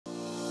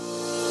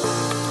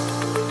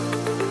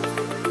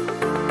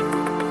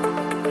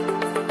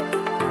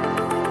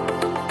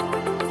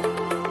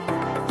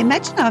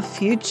Imagine our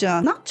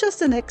future, not just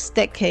the next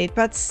decade,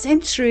 but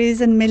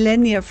centuries and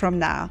millennia from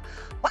now.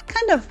 What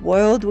kind of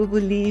world will we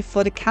leave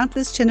for the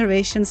countless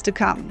generations to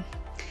come?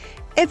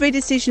 Every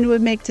decision we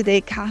make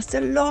today casts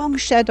a long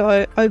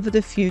shadow over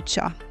the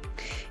future.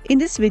 In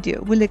this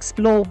video, we'll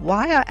explore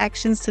why our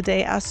actions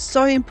today are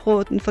so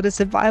important for the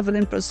survival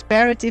and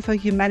prosperity for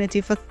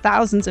humanity for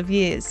thousands of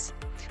years.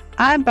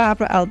 I'm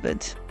Barbara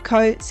Albert,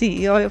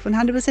 co-CEO of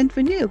 100%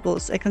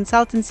 Renewables, a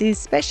consultancy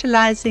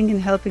specialising in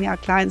helping our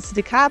clients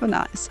to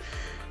decarbonise.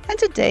 And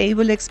today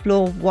we'll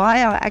explore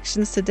why our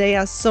actions today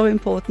are so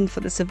important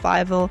for the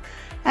survival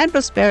and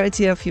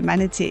prosperity of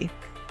humanity.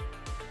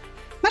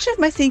 Much of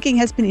my thinking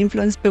has been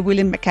influenced by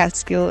William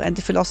MacAskill and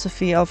the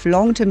philosophy of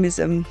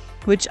Long-Termism,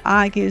 which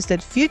argues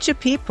that future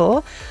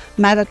people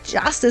matter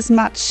just as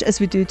much as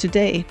we do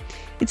today.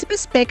 It's a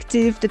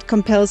perspective that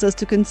compels us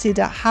to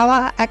consider how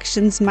our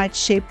actions might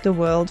shape the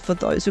world for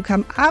those who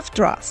come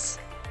after us.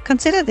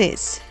 Consider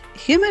this: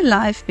 human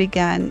life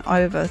began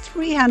over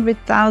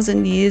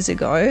 300,000 years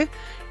ago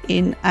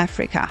in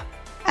Africa.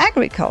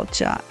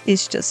 Agriculture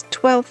is just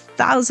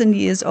 12,000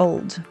 years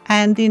old,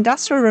 and the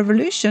Industrial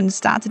Revolution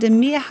started a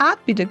mere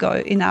heartbeat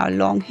ago in our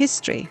long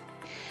history.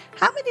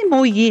 How many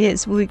more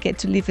years will we get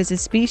to live as a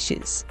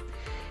species?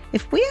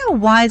 If we are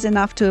wise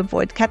enough to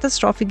avoid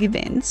catastrophic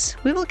events,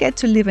 we will get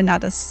to live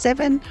another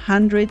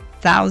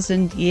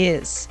 700,000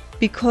 years,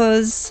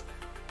 because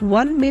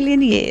 1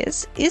 million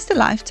years is the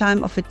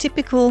lifetime of a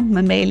typical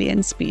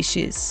mammalian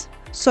species.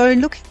 So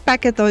looking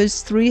back at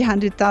those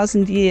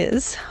 300,000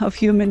 years of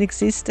human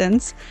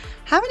existence,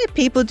 how many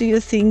people do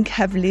you think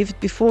have lived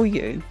before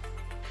you?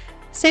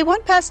 Say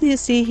one person you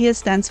see here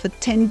stands for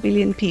 10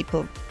 billion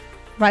people.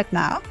 Right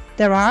now,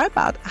 there are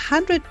about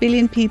 100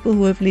 billion people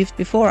who have lived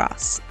before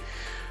us.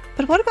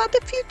 But what about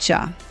the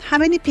future? How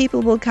many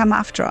people will come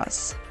after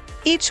us?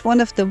 Each one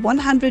of the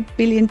 100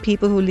 billion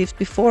people who lived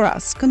before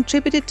us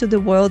contributed to the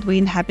world we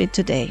inhabit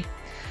today.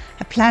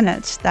 A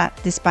planet that,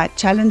 despite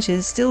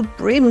challenges, still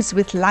brims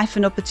with life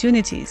and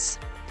opportunities.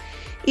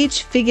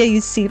 Each figure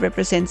you see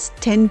represents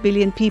 10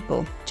 billion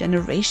people,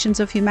 generations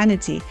of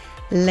humanity,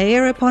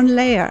 layer upon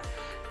layer,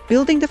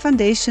 building the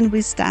foundation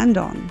we stand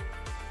on.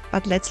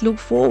 But let's look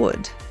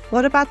forward.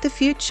 What about the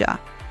future?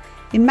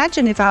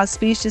 Imagine if our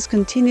species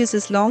continues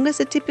as long as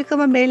a typical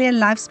mammalian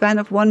lifespan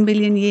of 1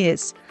 million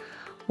years.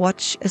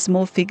 Watch as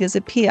more figures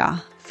appear,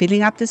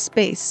 filling up the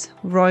space,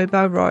 row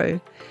by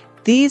row.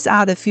 These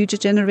are the future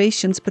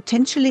generations,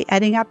 potentially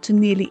adding up to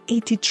nearly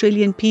 80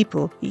 trillion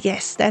people.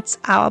 Yes, that's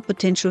our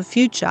potential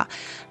future,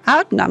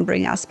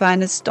 outnumbering us by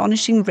an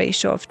astonishing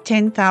ratio of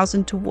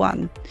 10,000 to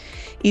 1.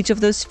 Each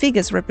of those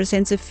figures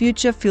represents a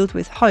future filled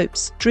with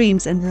hopes,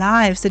 dreams, and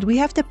lives that we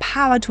have the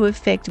power to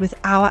affect with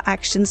our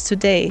actions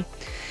today.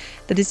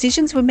 The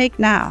decisions we make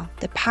now,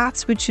 the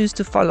paths we choose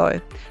to follow,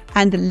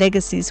 and the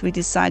legacies we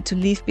decide to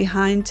leave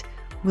behind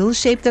will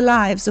shape the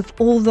lives of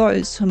all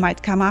those who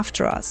might come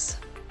after us.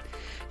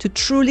 To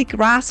truly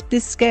grasp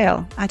this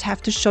scale, I'd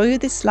have to show you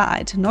this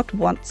slide not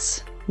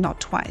once, not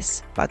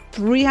twice, but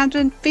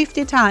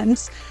 350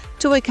 times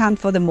to account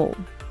for them all.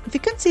 If you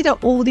consider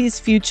all these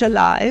future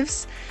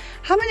lives,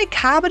 how many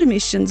carbon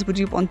emissions would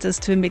you want us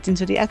to emit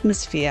into the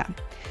atmosphere?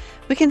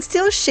 We can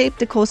still shape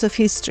the course of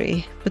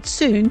history, but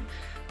soon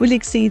we'll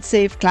exceed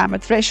safe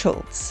climate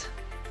thresholds.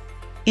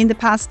 In the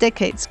past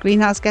decades,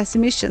 greenhouse gas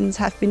emissions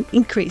have been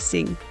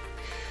increasing.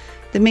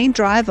 The main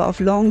driver of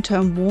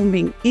long-term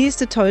warming is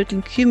the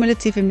total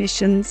cumulative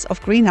emissions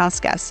of greenhouse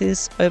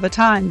gases over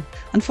time.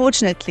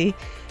 Unfortunately,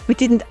 we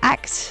didn't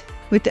act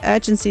with the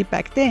urgency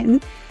back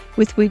then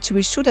with which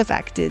we should have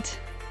acted.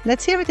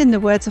 Let's hear it in the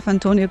words of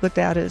Antonio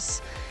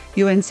Guterres,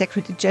 UN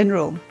Secretary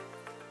General.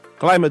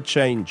 Climate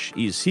change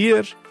is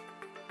here,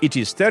 it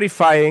is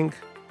terrifying,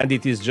 and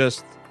it is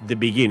just the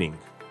beginning.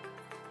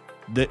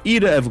 The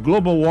era of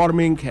global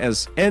warming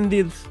has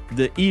ended,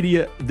 the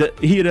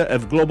era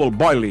of global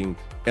boiling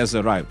has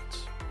arrived.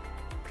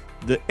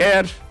 The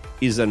air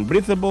is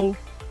unbreathable,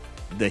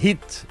 the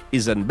heat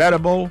is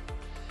unbearable,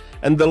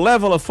 and the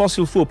level of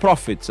fossil fuel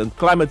profits and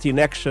climate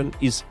inaction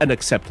is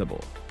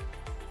unacceptable.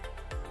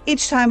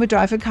 Each time we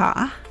drive a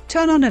car,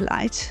 turn on a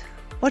light,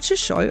 watch a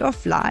show or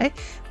fly,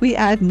 we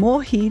add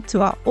more heat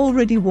to our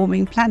already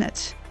warming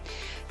planet.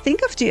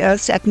 Think of the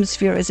Earth's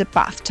atmosphere as a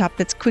bathtub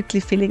that's quickly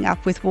filling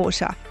up with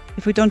water.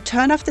 If we don't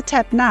turn off the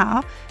tap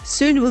now,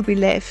 soon we'll be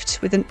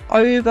left with an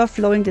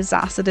overflowing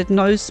disaster that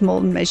no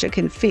small measure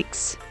can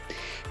fix.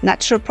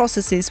 Natural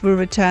processes will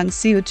return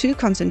CO2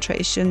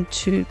 concentration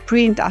to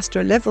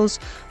pre-industrial levels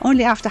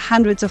only after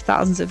hundreds of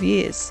thousands of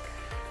years.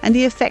 And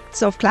the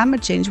effects of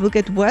climate change will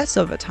get worse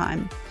over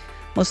time.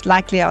 Most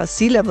likely our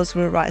sea levels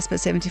will rise by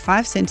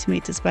 75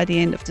 centimeters by the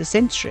end of the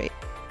century.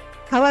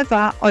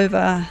 However,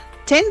 over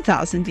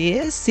 10,000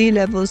 years, sea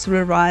levels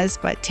will rise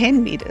by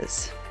 10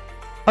 meters.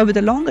 Over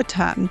the longer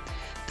term,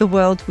 the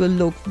world will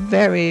look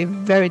very,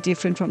 very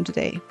different from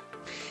today.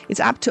 It's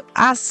up to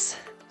us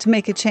to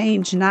make a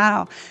change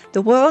now.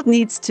 The world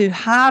needs to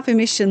halve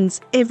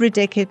emissions every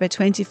decade by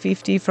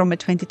 2050 from a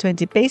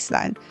 2020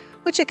 baseline,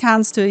 which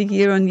accounts to a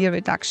year-on-year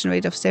reduction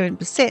rate of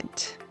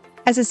 7%.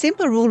 As a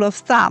simple rule of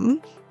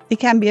thumb, It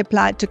can be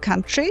applied to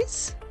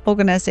countries,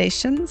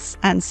 organizations,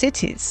 and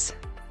cities.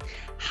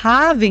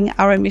 Halving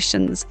our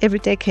emissions every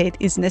decade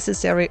is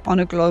necessary on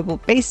a global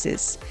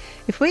basis.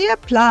 If we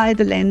apply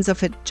the lens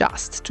of a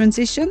just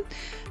transition,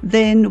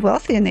 then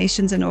wealthier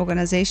nations and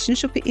organizations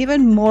should be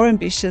even more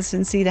ambitious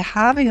and see the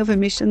halving of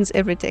emissions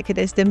every decade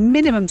as the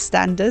minimum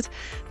standard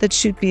that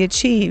should be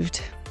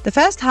achieved. The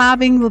first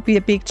halving will be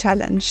a big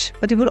challenge,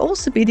 but it will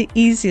also be the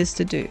easiest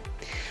to do.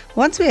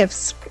 Once we have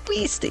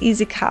squeezed the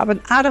easy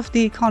carbon out of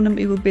the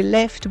economy, we'll be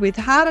left with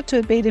harder to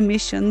abate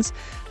emissions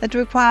that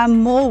require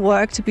more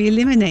work to be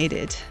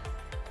eliminated.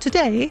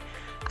 Today,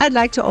 I'd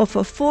like to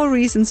offer 4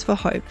 reasons for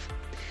hope.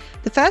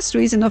 The first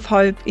reason of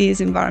hope is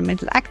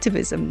environmental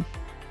activism.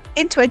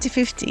 In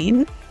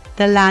 2015,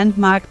 the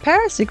landmark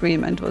Paris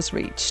Agreement was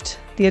reached.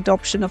 The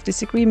adoption of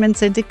this agreement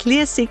sent a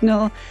clear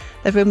signal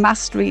that we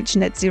must reach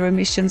net zero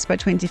emissions by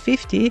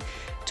 2050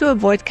 to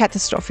avoid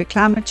catastrophic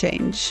climate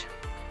change.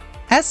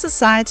 As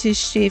society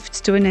shifts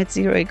to a net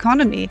zero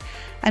economy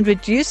and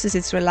reduces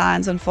its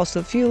reliance on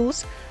fossil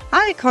fuels,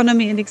 our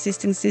economy and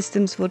existing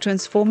systems will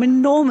transform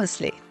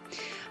enormously.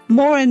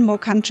 More and more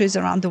countries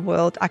around the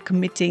world are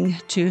committing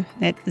to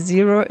net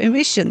zero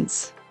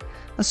emissions.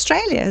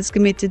 Australia has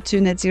committed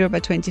to net zero by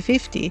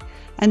 2050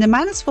 and a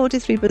minus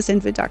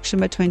 43% reduction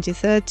by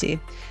 2030,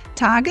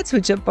 targets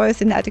which are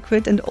both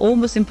inadequate and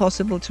almost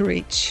impossible to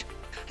reach.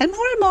 And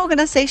more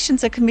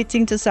organizations are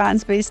committing to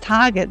science-based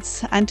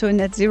targets and to a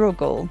net zero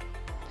goal.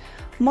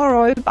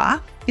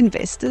 Moreover,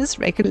 investors,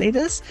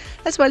 regulators,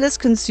 as well as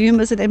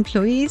consumers and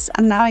employees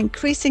are now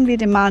increasingly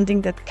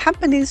demanding that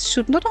companies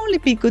should not only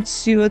be good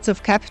stewards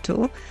of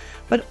capital,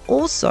 but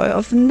also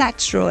of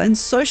natural and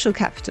social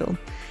capital,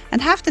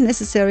 and have the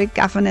necessary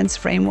governance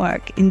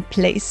framework in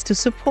place to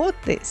support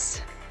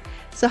this.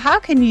 So how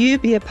can you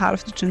be a part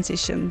of the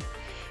transition?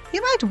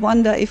 You might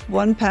wonder if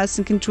one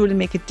person can truly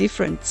make a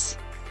difference.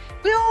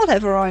 We all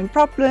have our own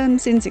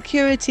problems,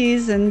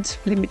 insecurities, and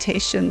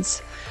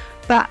limitations.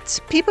 But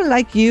people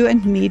like you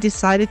and me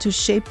decided to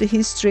shape the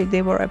history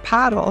they were a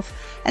part of,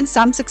 and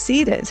some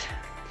succeeded.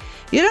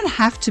 You don't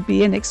have to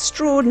be an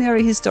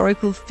extraordinary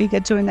historical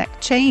figure to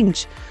enact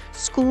change.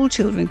 School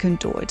children can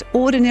do it.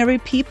 Ordinary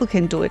people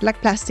can do it,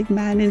 like Plastic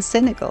Man in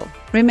Senegal.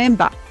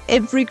 Remember,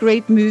 every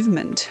great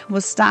movement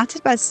was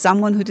started by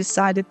someone who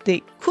decided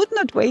they could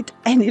not wait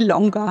any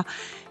longer.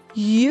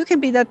 You can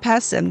be that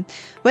person,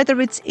 whether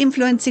it's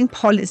influencing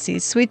policy,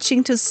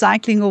 switching to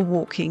cycling or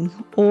walking,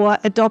 or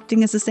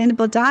adopting a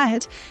sustainable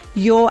diet.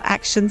 Your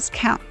actions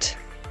count.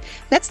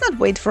 Let's not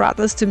wait for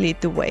others to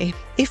lead the way.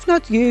 If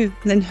not you,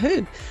 then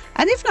who?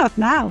 And if not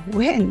now,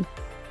 when?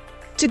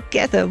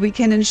 Together we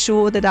can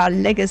ensure that our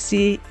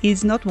legacy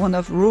is not one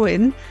of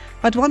ruin,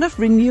 but one of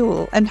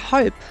renewal and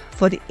hope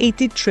for the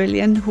 80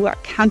 trillion who are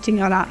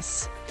counting on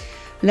us.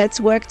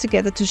 Let's work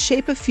together to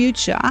shape a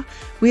future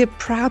we are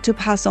proud to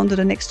pass on to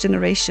the next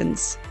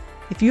generations.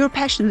 If you're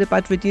passionate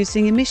about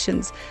reducing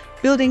emissions,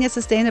 building a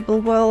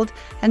sustainable world,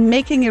 and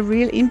making a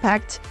real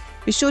impact,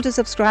 be sure to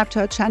subscribe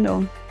to our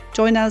channel.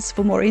 Join us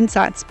for more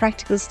insights,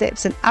 practical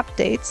steps, and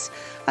updates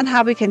on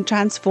how we can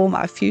transform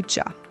our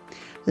future.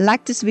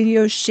 Like this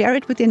video, share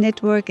it with your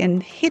network,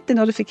 and hit the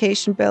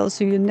notification bell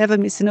so you never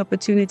miss an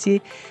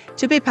opportunity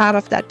to be part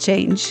of that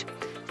change.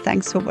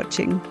 Thanks for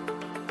watching.